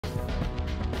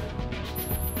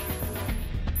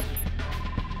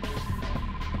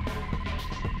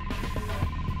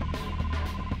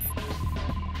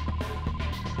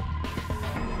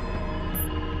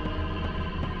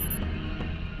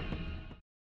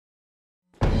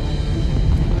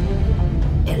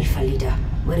Alpha Leader.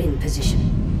 We're in position.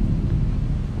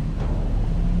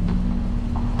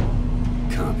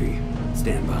 Copy.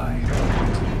 Stand by.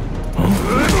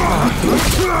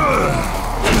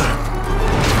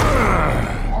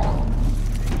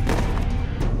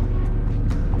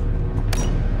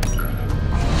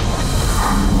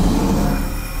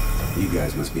 You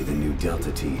guys must be the new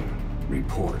Delta team.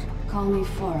 Report. Call me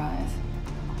Four Eyes.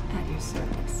 At your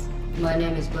service. My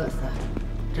name is Bertha.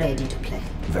 Ready to play.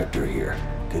 Vector here.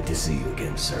 Good to see you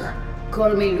again, sir.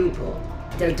 Call me Lupo.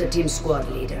 Delta Team Squad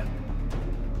Leader.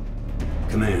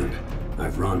 Command,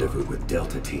 I've rendezvoused with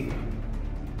Delta Team.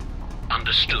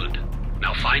 Understood.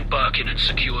 Now find Birkin and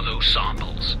secure those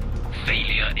samples.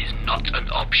 Failure is not an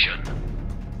option.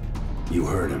 You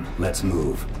heard him. Let's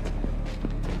move.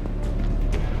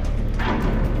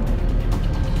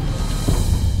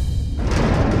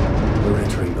 We're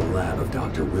entering the lab of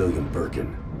Dr. William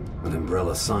Birkin, an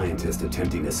Umbrella scientist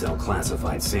attempting to sell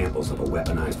classified samples of a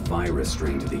weaponized virus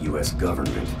strain to the US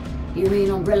government. You mean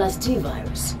Umbrella's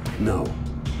T-Virus? No.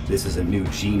 This is a new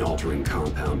gene-altering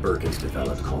compound Birkin's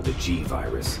developed called the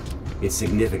G-Virus. It's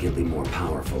significantly more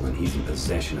powerful, and he's in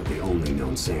possession of the only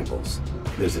known samples.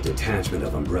 There's a detachment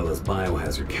of Umbrella's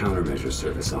Biohazard Countermeasure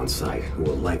Service on site who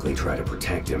will likely try to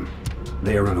protect him.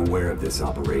 They are unaware of this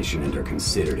operation and are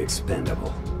considered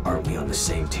expendable. Aren't we on the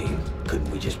same team? Couldn't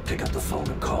we just pick up the phone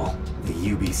and call? The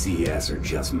UBCS are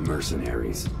just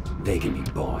mercenaries. They can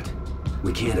be bought.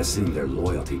 We can't assume their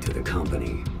loyalty to the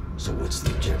company. So what's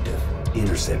the objective?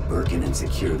 Intercept Birkin and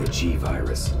secure the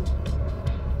G-Virus.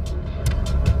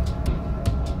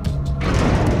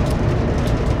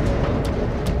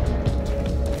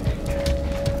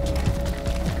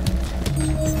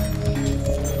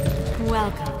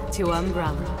 Welcome to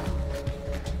Umbrella.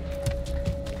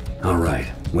 All right,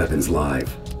 weapons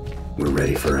live. We're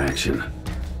ready for action.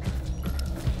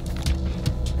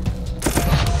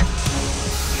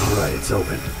 All right, it's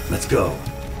open. Let's go.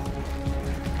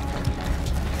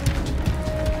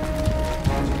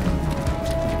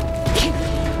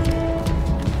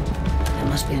 That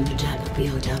must be under attack of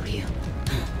BOW.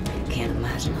 Can't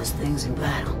imagine those things in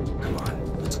battle. Come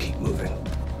on, let's keep moving.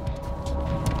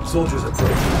 Soldiers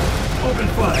approaching. Open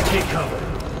fire, take cover.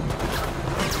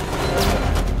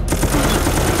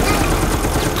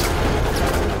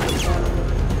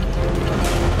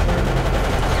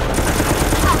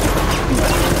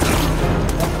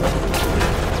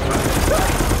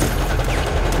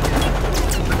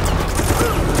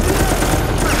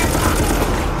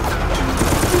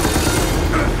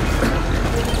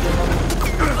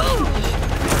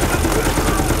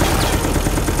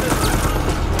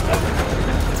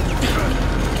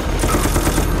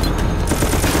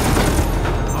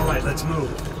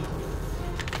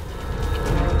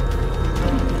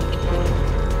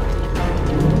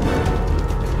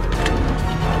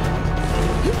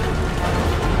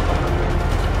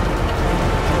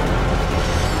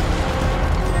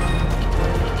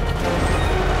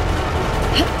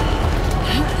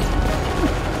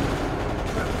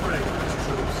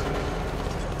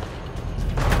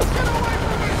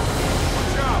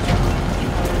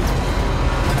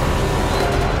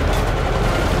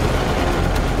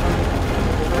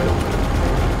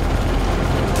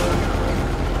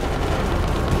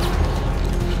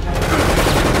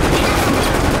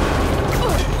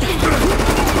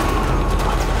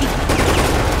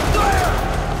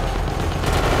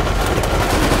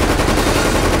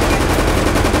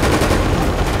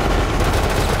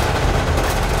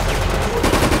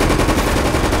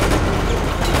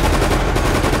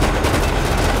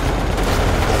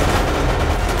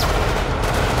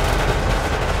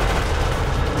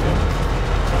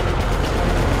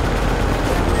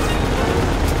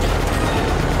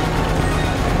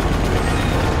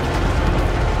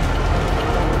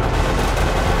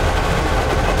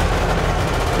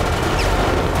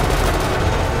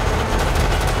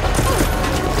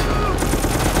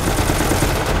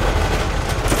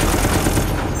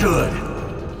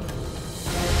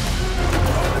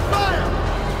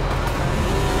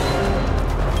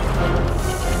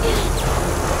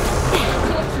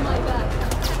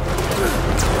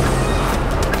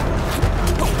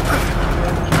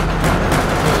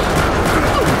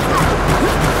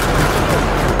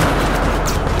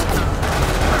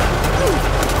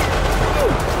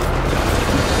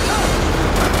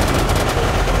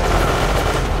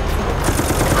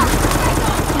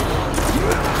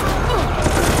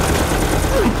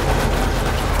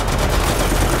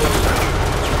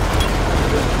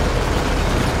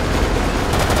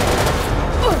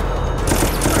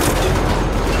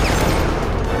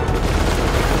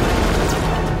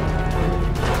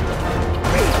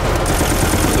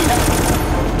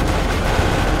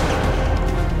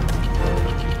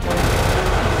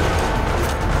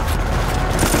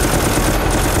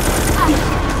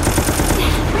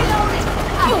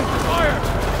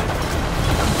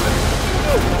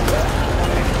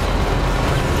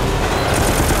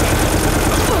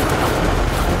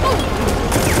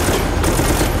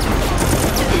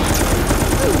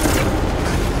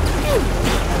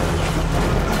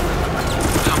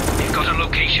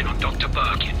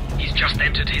 He's just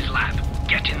entered his lab.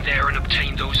 Get in there and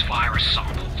obtain those virus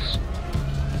samples.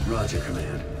 Roger,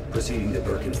 Command. Proceeding to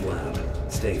Birkin's lab.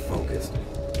 Stay focused.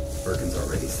 Birkin's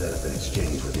already set up an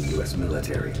exchange with the U.S.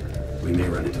 military. We may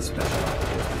run into special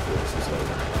operatives before this is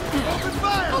over. Open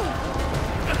fire!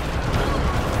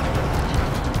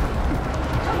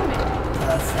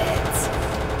 Perfect.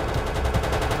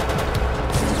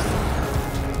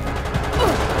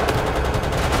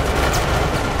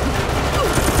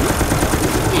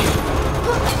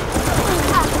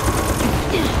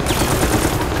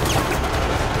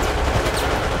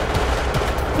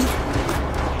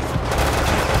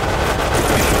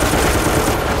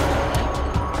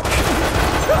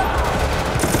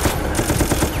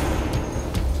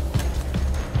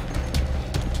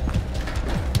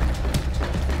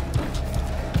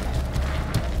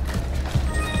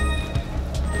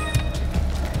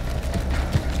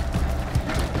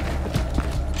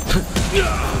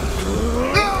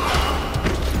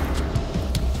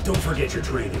 Don't forget your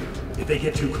training. If they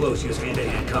get too close, use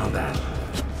hand-to-hand combat.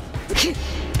 Shoot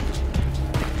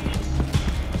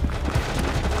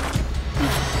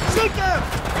them!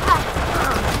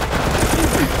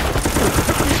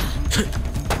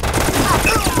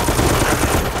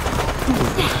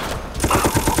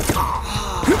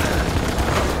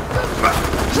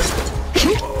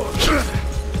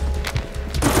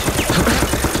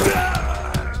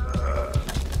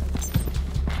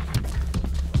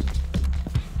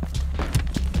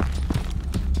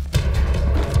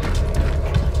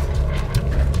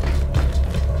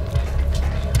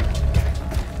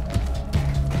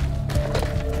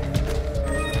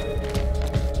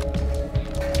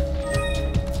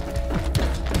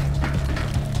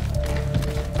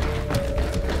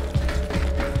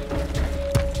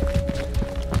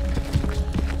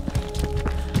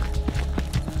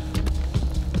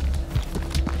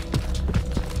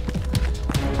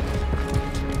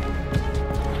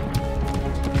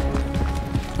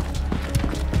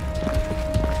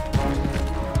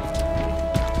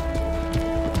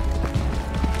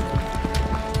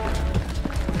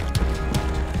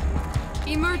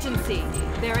 Emergency.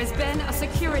 There has been a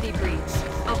security breach.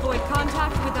 Avoid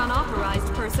contact with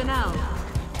unauthorized personnel.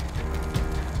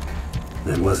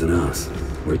 That wasn't us.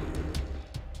 We're...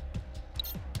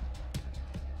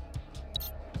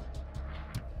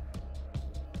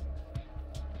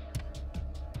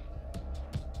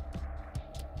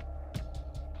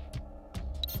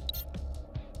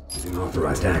 using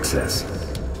authorized access.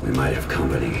 We might have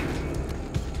company.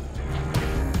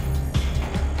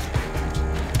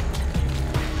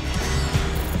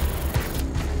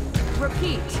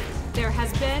 Repeat. There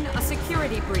has been a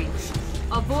security breach.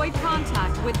 Avoid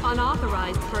contact with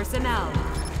unauthorized personnel.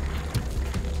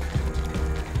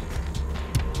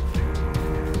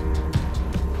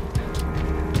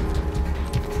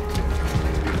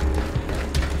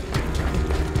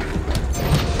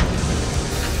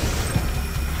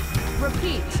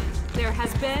 Repeat. There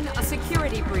has been a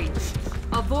security breach.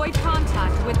 Avoid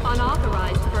contact with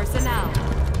unauthorized personnel.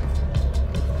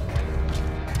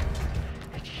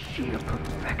 Sheer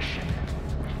perfection.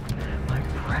 My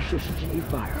precious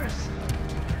G-Virus.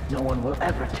 No one will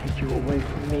ever take you away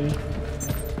from me.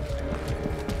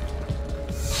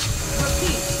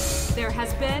 Repeat. There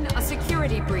has been a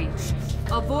security breach.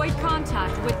 Avoid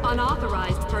contact with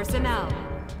unauthorized personnel.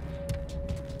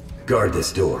 Guard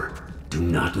this door. Do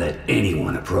not let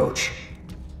anyone approach.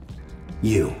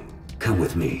 You, come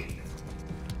with me.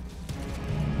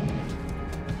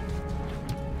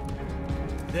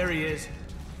 There he is.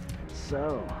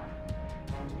 So,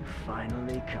 you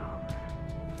finally come.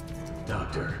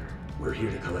 Doctor, we're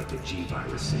here to collect a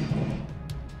G-Virus sample.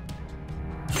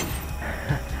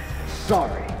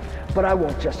 Sorry, but I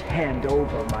won't just hand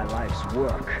over my life's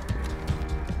work.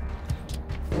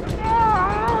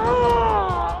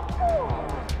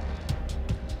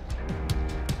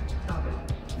 Stop it.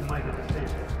 You might have to stay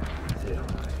there. That's it, all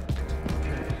right.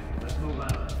 Okay, let's move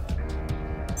out.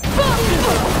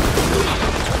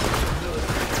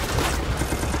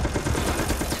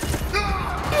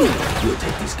 You'll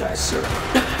take these guys, sir.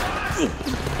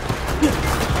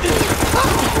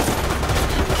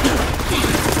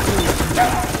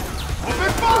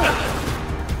 Open fire!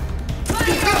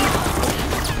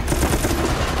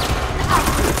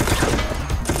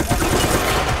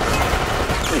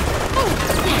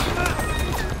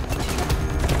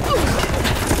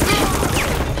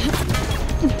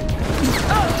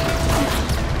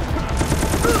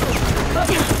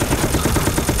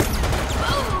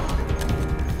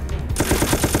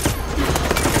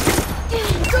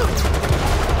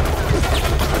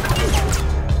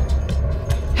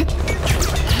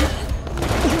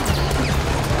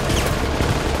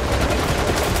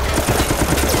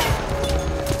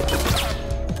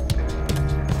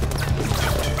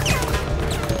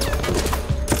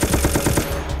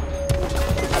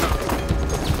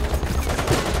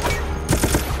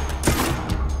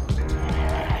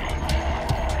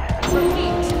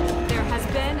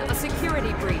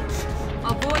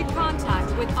 Avoid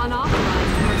contact with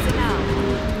unauthorized personnel.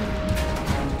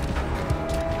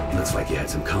 Looks like you had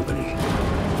some company.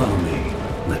 Follow me.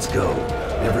 Let's go.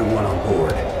 Everyone on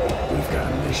board. We've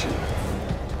got a mission.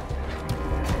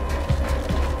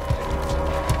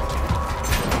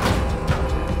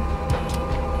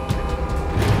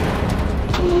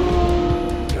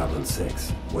 Goblin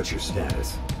 6, what's your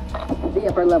status? The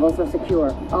upper levels are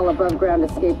secure. All above-ground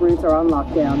escape routes are on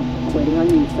lockdown. Waiting on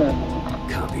you, sir.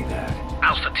 Copy that.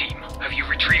 Alpha Team, have you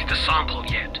retrieved the sample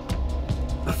yet?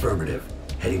 Affirmative.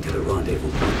 Heading to the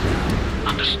rendezvous point now.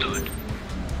 Understood.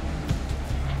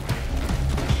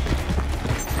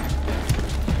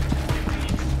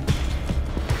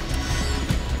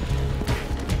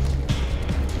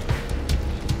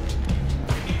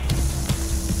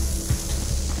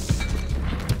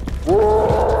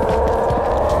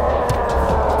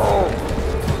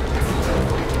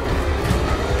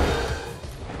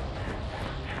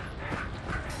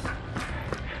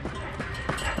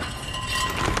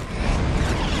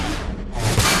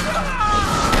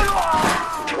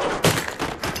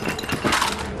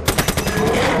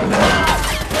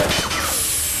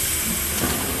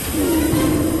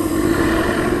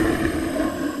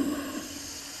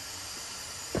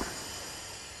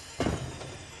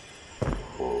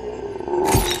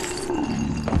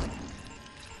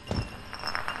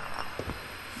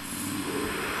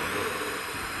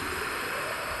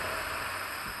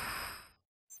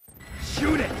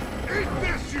 Shoot it! Eat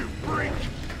this, you freak!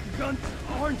 Guns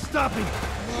aren't stopping.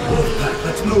 Wolfpack,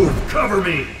 let's move! Cover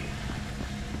me!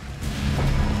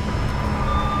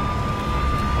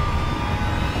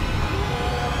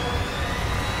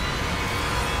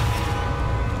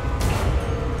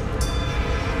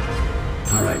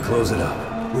 All right, close it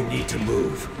up. We need to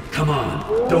move. Come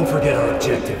on, don't forget our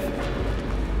objective.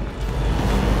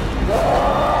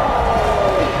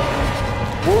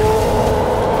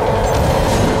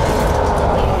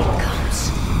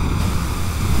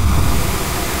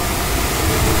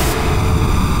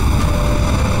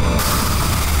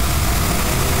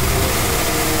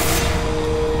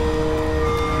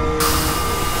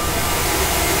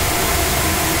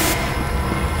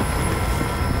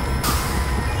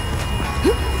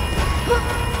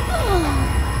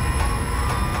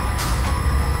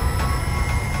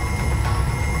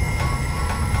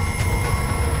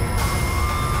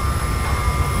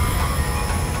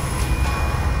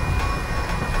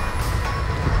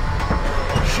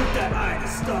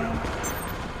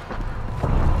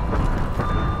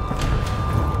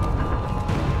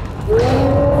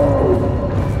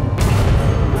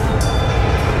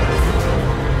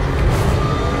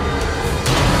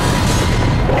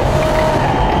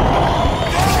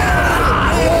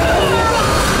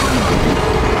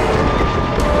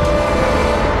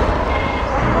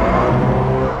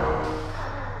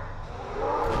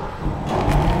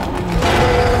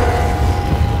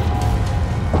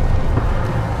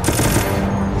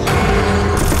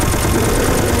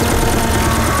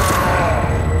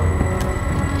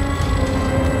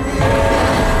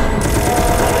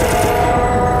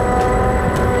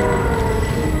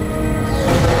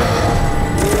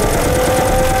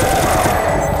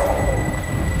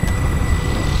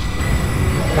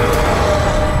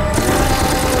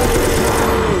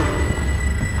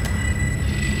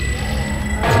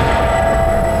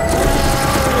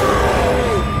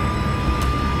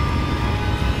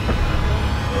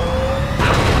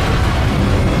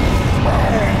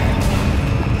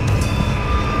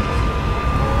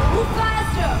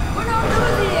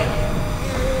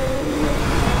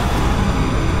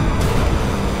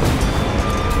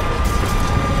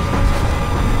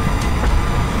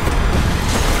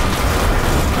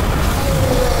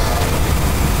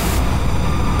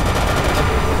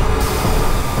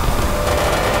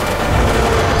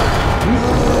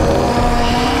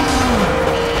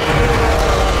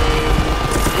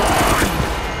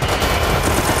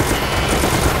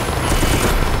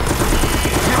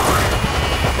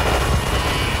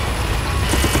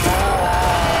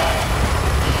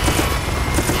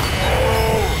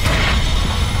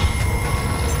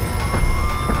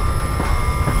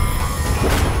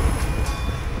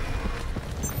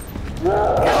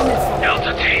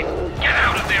 Delta Team, get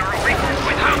out of there or regroup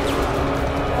with HUNK.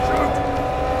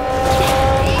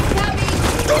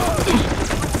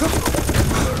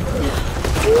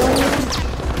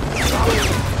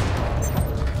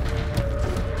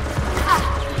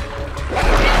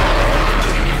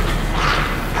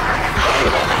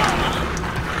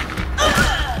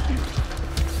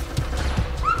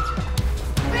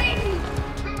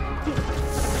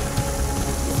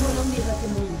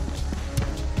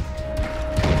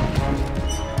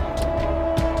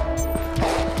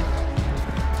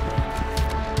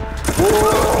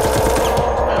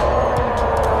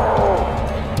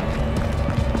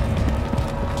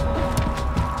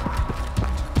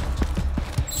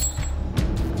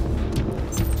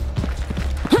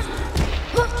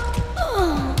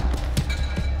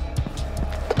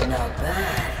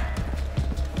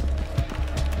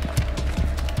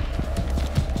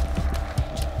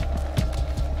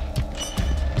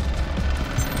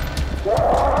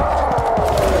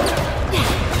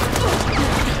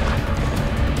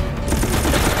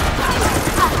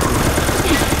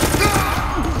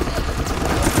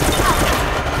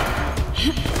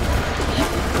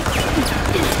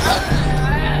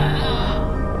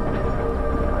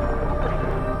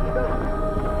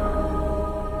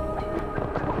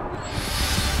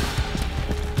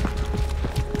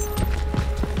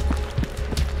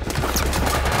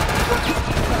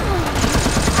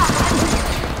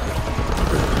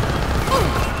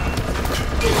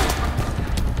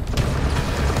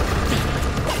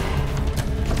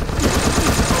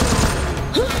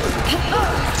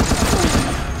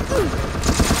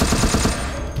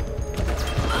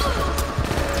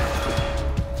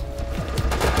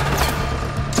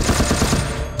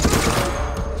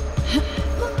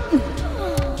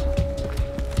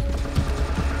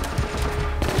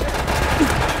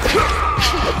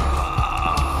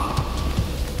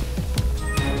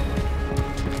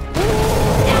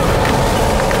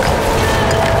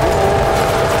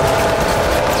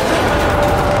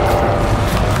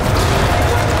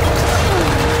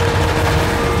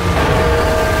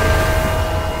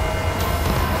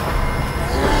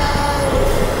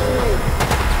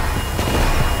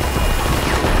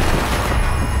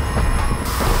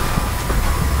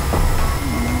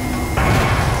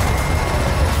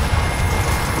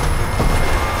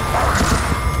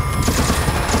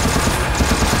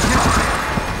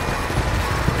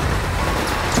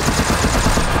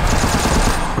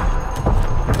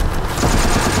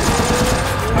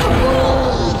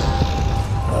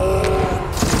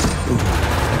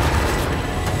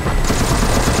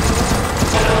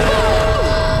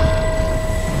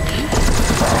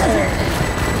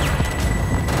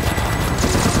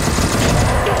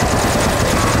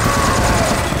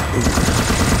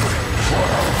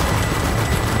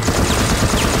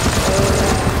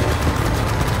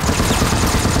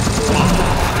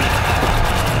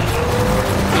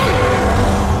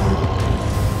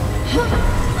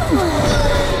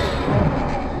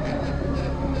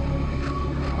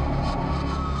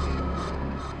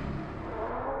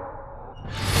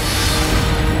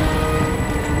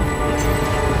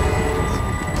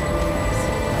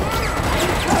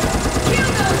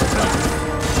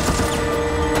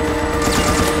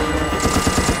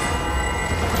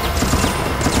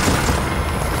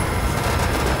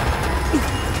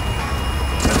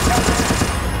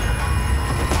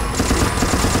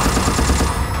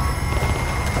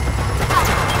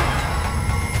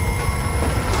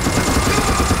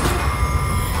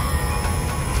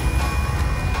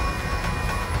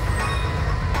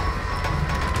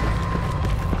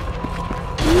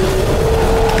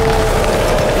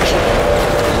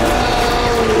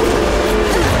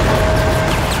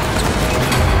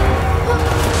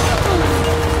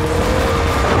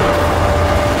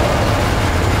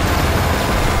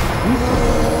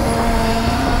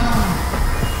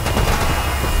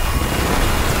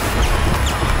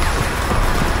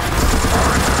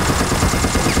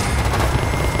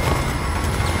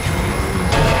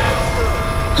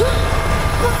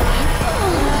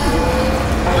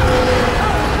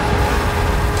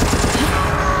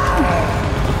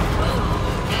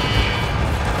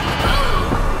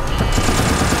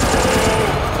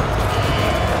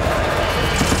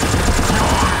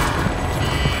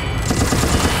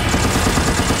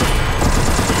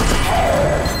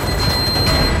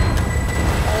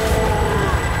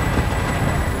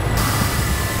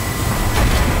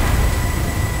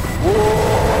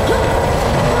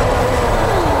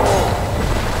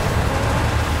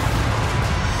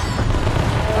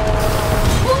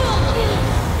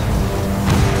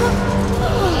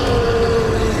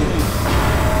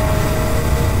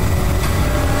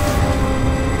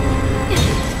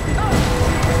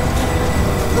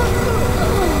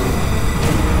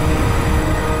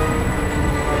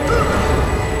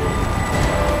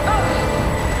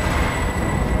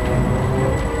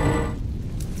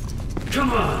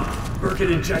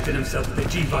 Birkin injected himself with the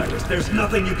G-Virus. There's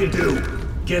nothing you can do.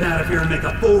 Get out of here and make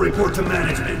a full report to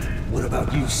management. What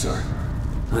about you, sir?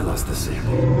 I lost the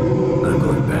sample. I'm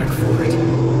going back for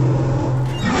it.